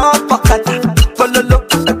go jump for kata. Follow look,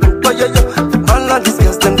 oh yo yo. All of these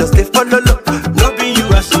girls them just stay follow look. No be you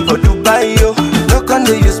as for Dubai yo. No can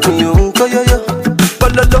they use me yo, oh yo yo.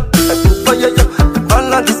 Follow look, oh yo yo.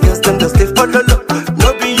 All of these girls them just stay follow look.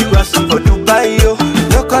 No be you as for Dubai yo.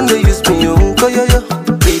 No can they use me yo, oh yo yo.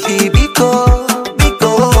 Baby Biko,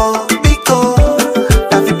 Biko, Biko.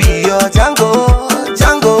 That fi be your Django,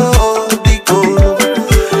 Django, Biko.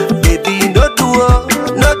 Baby no duo,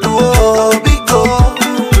 Biko.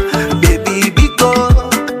 Baby Biko,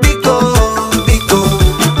 Biko, Biko.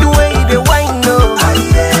 The way they whine no,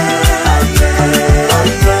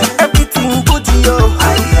 everything good yo.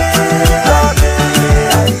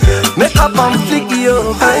 Make up on flicky yo.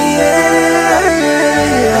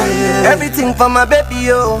 Everything for my baby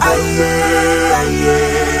yo.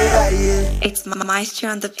 It's Maestro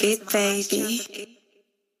on the beat, baby.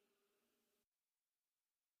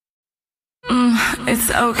 It's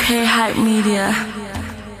okay, hype media.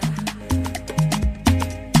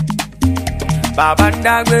 Baba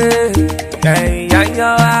Dagwe,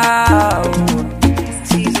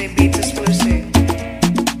 TJ Beats exclusive.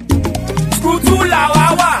 Skutu la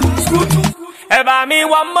wawa, skutu. Eba mi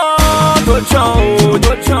wa mo do chon.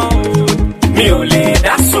 Mi ò lè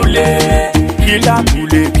dá sólé. Kila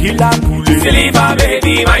kule. Silver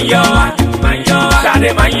baby mayowa.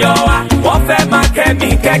 Shade mayowa. Wọ́n fẹ́ máa kẹ́ mi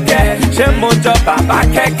kẹ́kẹ́. Ṣé mo jọ bàbá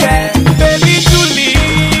kẹ́kẹ́? Baby Julie,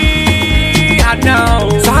 I know.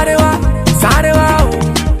 Sáré wá o.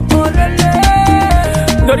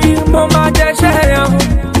 Lórí mo máa jẹ́ ṣẹ́yàn.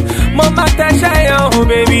 Mo máa tẹ́ ṣẹ́yàn o,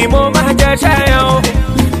 baby mo máa jẹ́ ṣẹ́yàn o.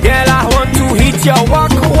 Girl, I want to hit your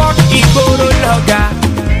walk, Igboro loga.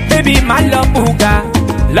 Baby, my love booga.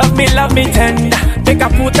 Love me tender. Make I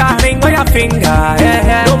put a ring on your finger.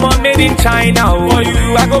 Yeah. No more made in China. Oh. For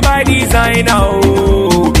you, I go buy designer.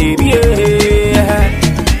 Oh, baby, yeah.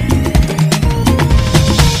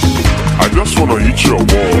 I just wanna hit your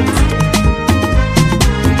walk.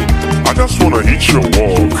 I just wanna hit your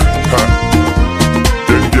walk.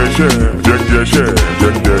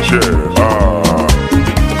 Yeah. Ah.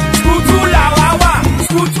 Skutu la wawa,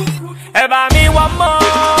 skutu. Eba mi wa mo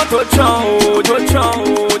to chon.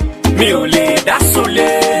 Mi ò lè dá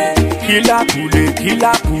sólé. Kila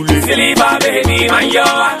kule. Silver baby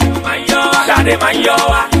mayowa. Shade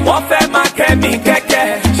mayowa. Wọ́n fẹ́ máa kẹ́ mi kẹ́kẹ́.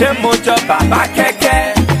 Ṣé mo jọ bàbá kẹ́kẹ́?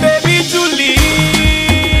 Baby Julie,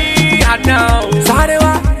 I know. Sáré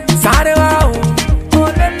wá o.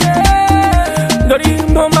 Lórí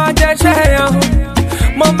mo máa jẹ́ ṣẹ́yàn.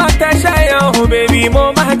 Mo máa tẹ́ ṣẹ́yàn o, baby mo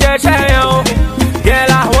máa jẹ́ ṣẹ́yàn o.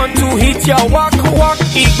 Girl, I want to hit your walk,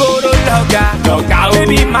 Igboro loga.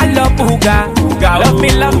 Baby, my love booga.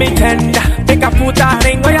 Love me tender. Make I put a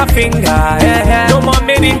ring on your finger. Yeah. No more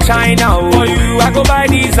made in China. Oh. For you, I go buy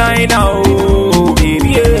designer. Oh, baby,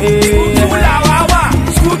 yeah.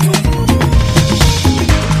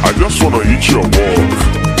 I just wanna hit your walk.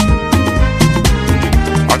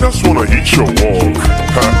 I just wanna hit your walk.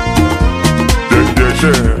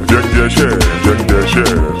 Yeah.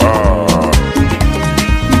 Ah.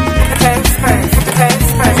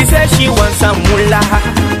 She said she wants some moolah.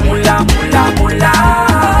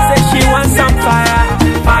 Said she wants some fire.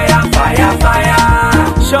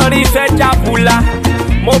 Shorty fed japula,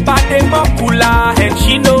 mo bade mo kula, and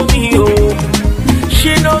she know me oh.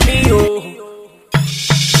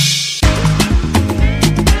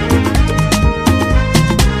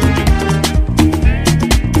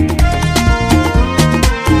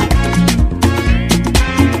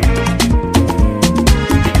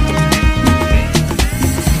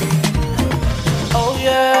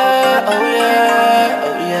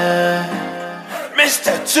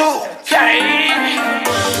 Mr. 2K.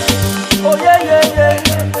 Oh yeah.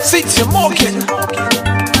 City Morgan.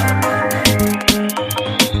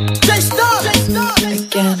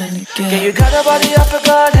 Again and again. Yeah, you got a body of a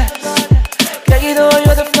goddess. Yeah, you know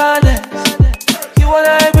you're the finest. You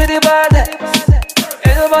wanna act with the baddest.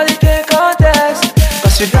 Ain't nobody can contest.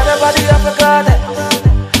 Cause you got a body of a goddess.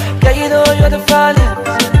 Yeah, you know you're the finest.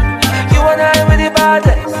 You wanna act with the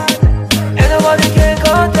baddest. Ain't nobody can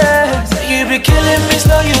contest. You be killing me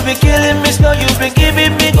slow, you be killing me slow, you been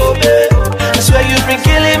giving me go babe. I swear you been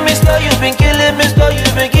killing me slow, you been killing me slow, you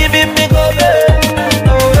been giving me go babe.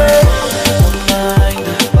 Oh yeah.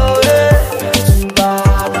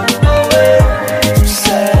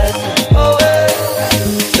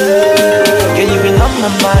 My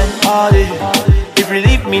mind, all day. If you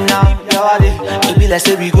leave me now, it be like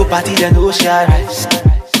say we go party then ocean rise,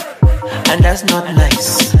 and that's not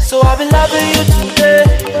nice. So I'll be loving you today,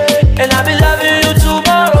 and I'll be loving you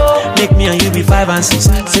tomorrow. Make me and you be 5 and 6.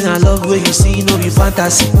 Sing I love where you see, no be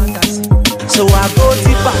fantasy. So I go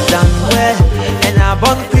deeper than well, and I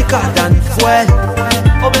burn quicker than fuel.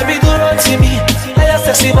 Oh baby, do not see me. I just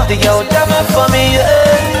sexy body, yo, damn it for me,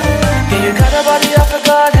 yeah. Yeah, you got a body of a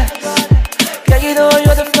goddess. Yeah, you know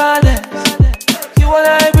you're the finest. You wanna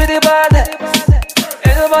act with the baddest.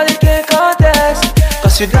 Ain't nobody can contest.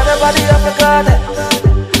 Cause you got a body of a goddess.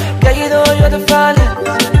 Yeah, you know you're the finest.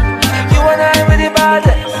 You wanna act with the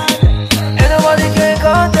baddest. Ain't nobody can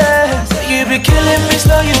contest. You be killing me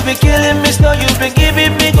slow, you be killing me slow, you been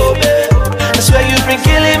giving me go babe. I swear you been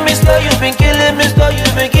killing me slow, you been killing me slow, you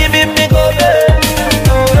been giving me go babe.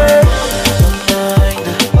 Oh yeah.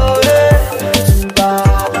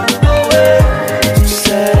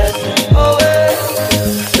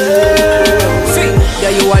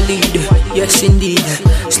 Yes indeed,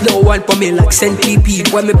 slow one for me like centipede.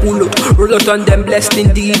 When me pull out, roll out on them blessed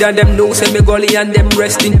indeed. And them know say me gully and them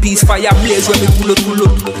rest in peace. Fire blaze when me pull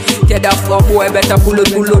out. Get that floor boy better pull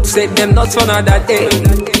out. Save them nuts for another day.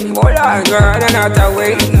 Hold on girl, another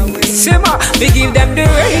way. Simmer, we give them the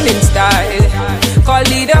raining style. Call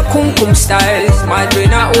it the kum style. My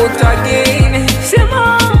brain out again.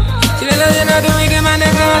 Simmer, she don't do wicked man, they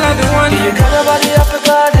call her the one. You got a body of a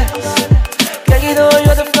goddess. Yeah, you know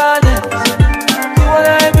you're the finest. You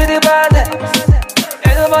wanna act with the baddest.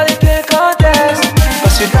 Ain't nobody can contest.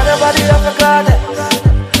 Cause you got a body of a goddess.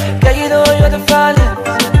 Yeah, you know you're the finest.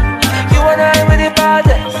 You wanna act with the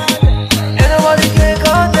baddest. Ain't nobody can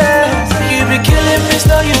contest. You be killing me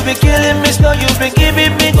slow, you be killing me slow, you been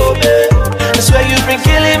giving me go babe. I swear you been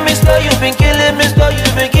killing me slow, you been killing me slow, you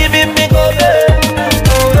been giving me go babe.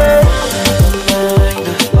 Oh yeah.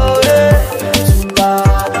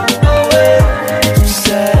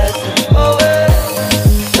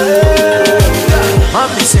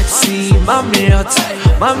 Sexy, mommy hot,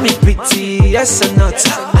 mommy pretty, yes or not.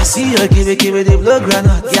 I see her give it the blow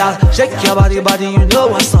granite. Yeah, shake your body, you know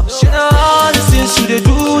what's up. She know all the things she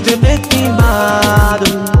do, they make me mad.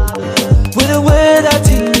 With the way that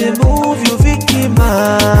thing they move, you Vicky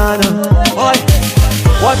mad. Boy,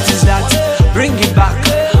 what is that? Bring it back,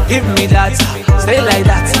 give me that. Stay like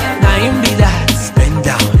that, now him be that. Bend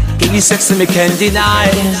down, give me sex and me can't deny.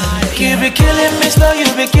 You be killing me slow, you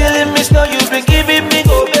be killing me slow, you been giving me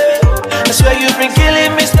go babe. I swear you been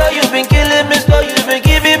killing me slow, you been killing me slow, you been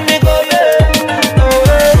giving me go babe. Oh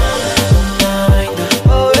yeah,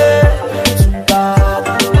 oh yeah,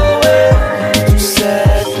 oh yeah, you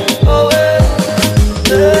said, oh yeah,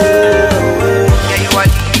 yeah, you are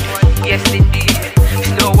lead, yes indeed.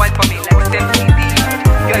 Slow one for me like SMTV.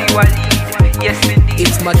 Yeah, you are lead, yes indeed.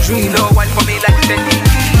 It's my dream. Slow one for me like SMTV.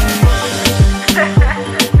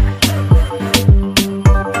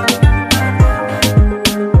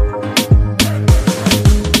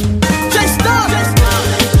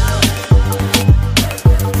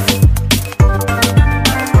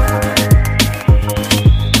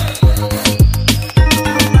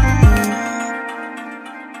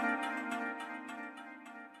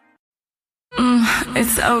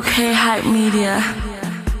 It's okay, hype media.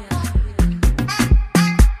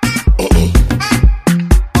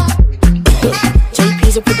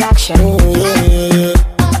 JP's a production. Oh yeah.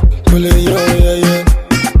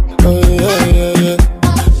 Oh yeah.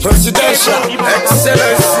 Presidential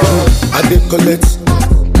excellence. I get collect.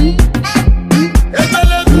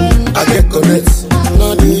 I get connect.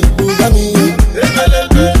 No the Bugami.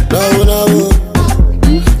 No.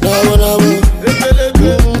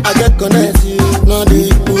 I get connect. No the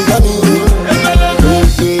Bugami.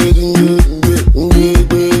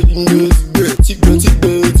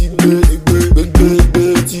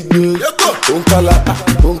 Onkala.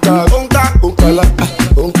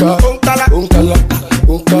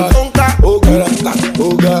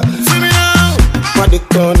 oh God. See me now. What they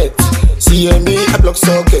connect? CME, I block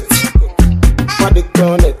socket. What they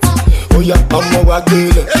connect? Oh yeah, I'm a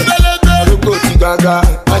waggle. Go to Gaga,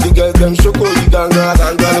 and the girls them shoko the ganga.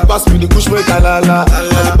 And they pass me the kush me kalala,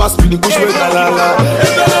 and they pass me the kush me kalala.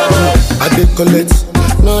 I dey collect,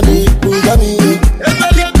 now they puga me.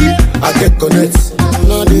 I get connect,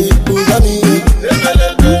 now they puga me.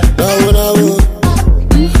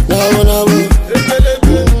 Now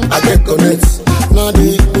I get connect, now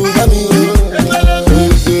they puga me.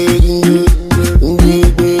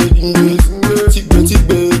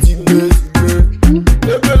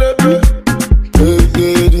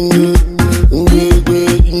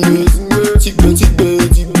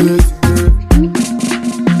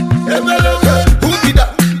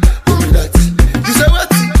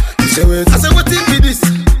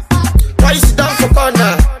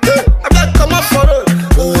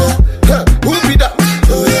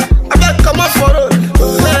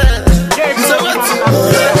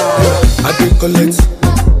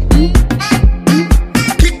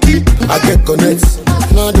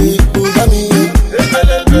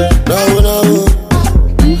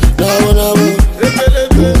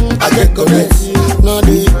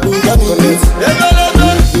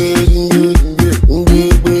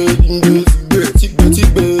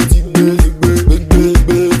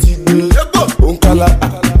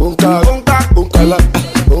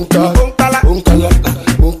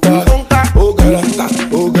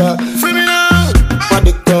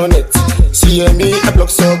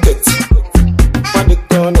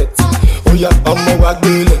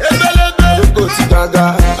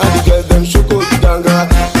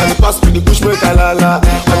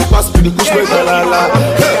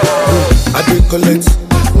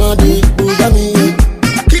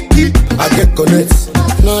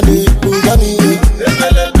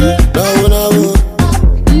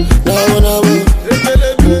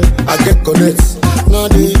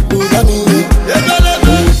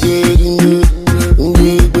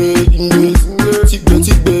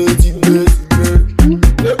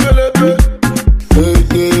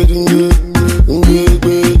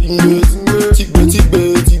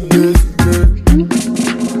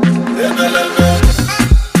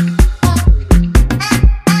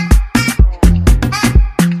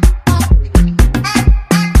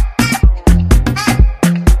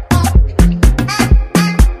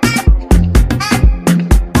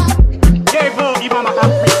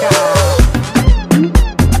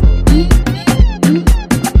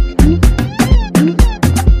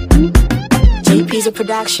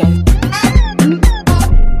 Production.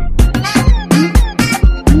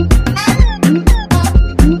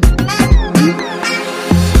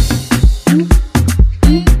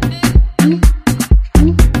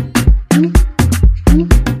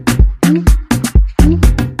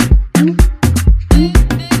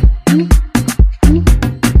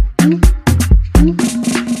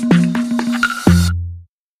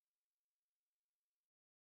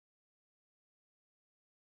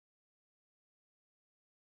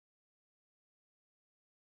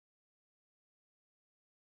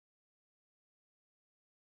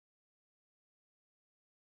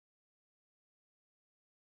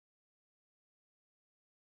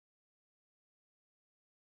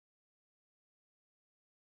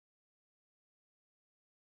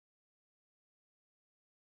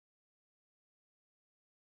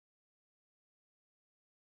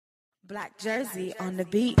 Black Jersey on the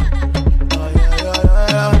beat.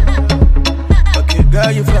 Okay,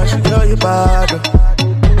 girl, you flash, girl, you bad.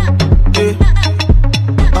 Yeah.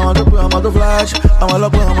 I'm to flash, I'm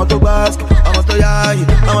to bask, I'm to yai,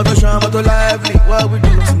 I'm to show, I'm to lively. What we do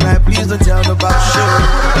tonight, please don't tell nobody.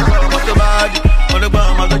 I'm to body,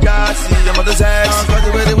 I'm to gassy, I'm to sexy. Cause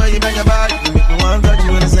the way you bang your body, you make me want to touch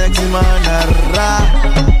you in a sexy manner.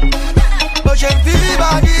 Ocean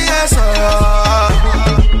fever, yes,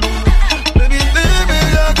 baby,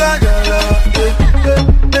 you got your love.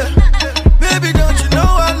 Baby, don't you know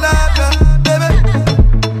I love you, baby?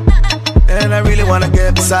 And I really wanna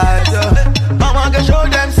get beside you. I wanna show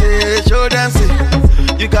them, say,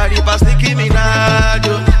 you got it, pass Nicki Minaj,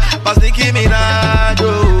 pass Nicki Minaj. I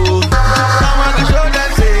wanna show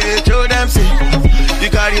them, say, you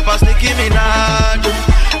got it, pass Nicki Minaj,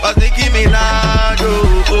 pass Nicki Minaj.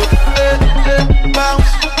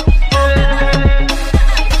 Bounce,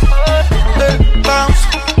 bounce.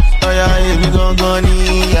 Oh yeah, we gon' go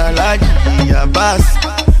need a large, a bass.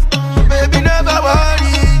 Baby, never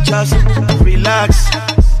worry, just relax.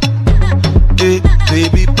 Hey,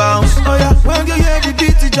 baby, bounce. Oh yeah, when you hear the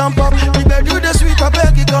beat, it jump up. You better do the sweet, I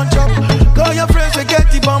beg you can't jump. Call your friends and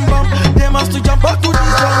get the bum bum. They must to jump up to the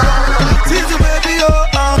jump. See the baby, oh,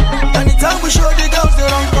 anytime Anytime we show the girls they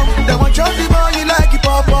don't come, they want chop the money like it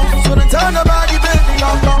pop up. So then tell nobody baby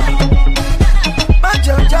long come. Match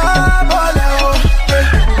your job all out.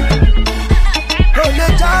 Hold the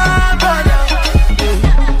job all out.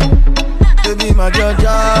 Baby match your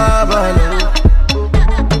job all out.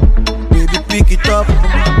 Baby pick it up,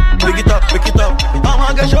 pick it up, pick it up.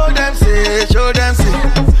 I'm gonna show them say, show them say.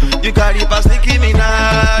 You carry pass Nicki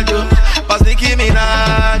Minaj, pass Nicki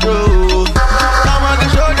Minaj. I'm gonna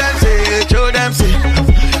show them say, show them say.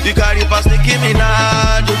 You carry pass Nicki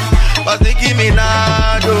Minaj, pass Nicki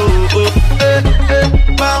Minaj.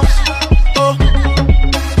 Bounce, oh,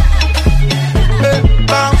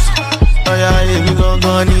 bounce. Oh yeah, if you gon'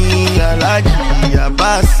 go need a laji, a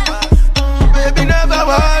bass. Baby never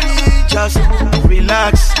worry, just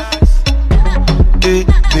relax. Hey,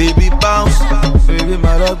 baby bounce, baby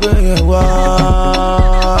my love in your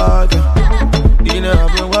water. You know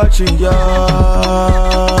I've been watching ya.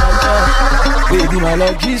 Baby my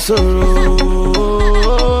love G-Soro.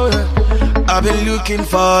 I've been looking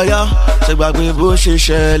for ya. Say back me bush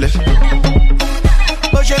shell.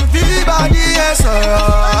 But you feel body yes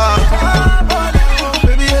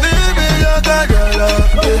baby, baby you got your love.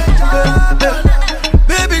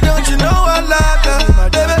 Baby don't you know I like her,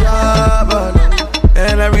 baby.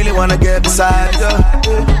 And I really wanna get beside you.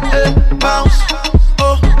 Hey, bounce,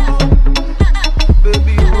 oh,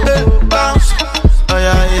 baby, hey, bounce. Oh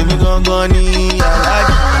yeah, if you gon' go need, I like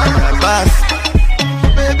it, pass.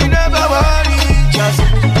 Baby, never worry, just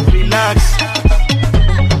relax.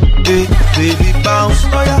 Hey, baby, bounce.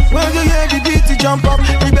 Oh yeah, when you hear the beat, you jump up.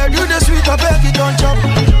 You better do the sweet, I beg you don't jump.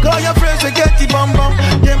 Call your friends and get the bum bum.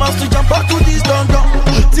 They must to jump out to this dum dum.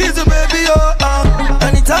 Tease the baby, oh.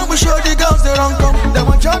 Anytime we show the girls they don't come, they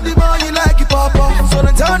want chop the money like it pop up. So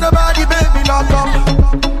then tell nobody, baby, not come.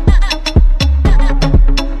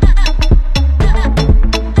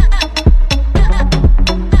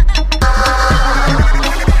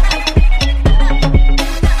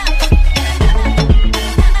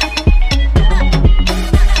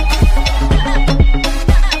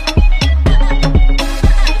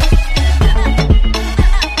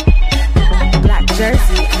 Black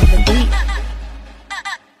Jersey on the beat.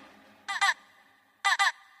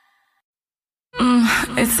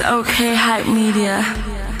 It's okay, hype media.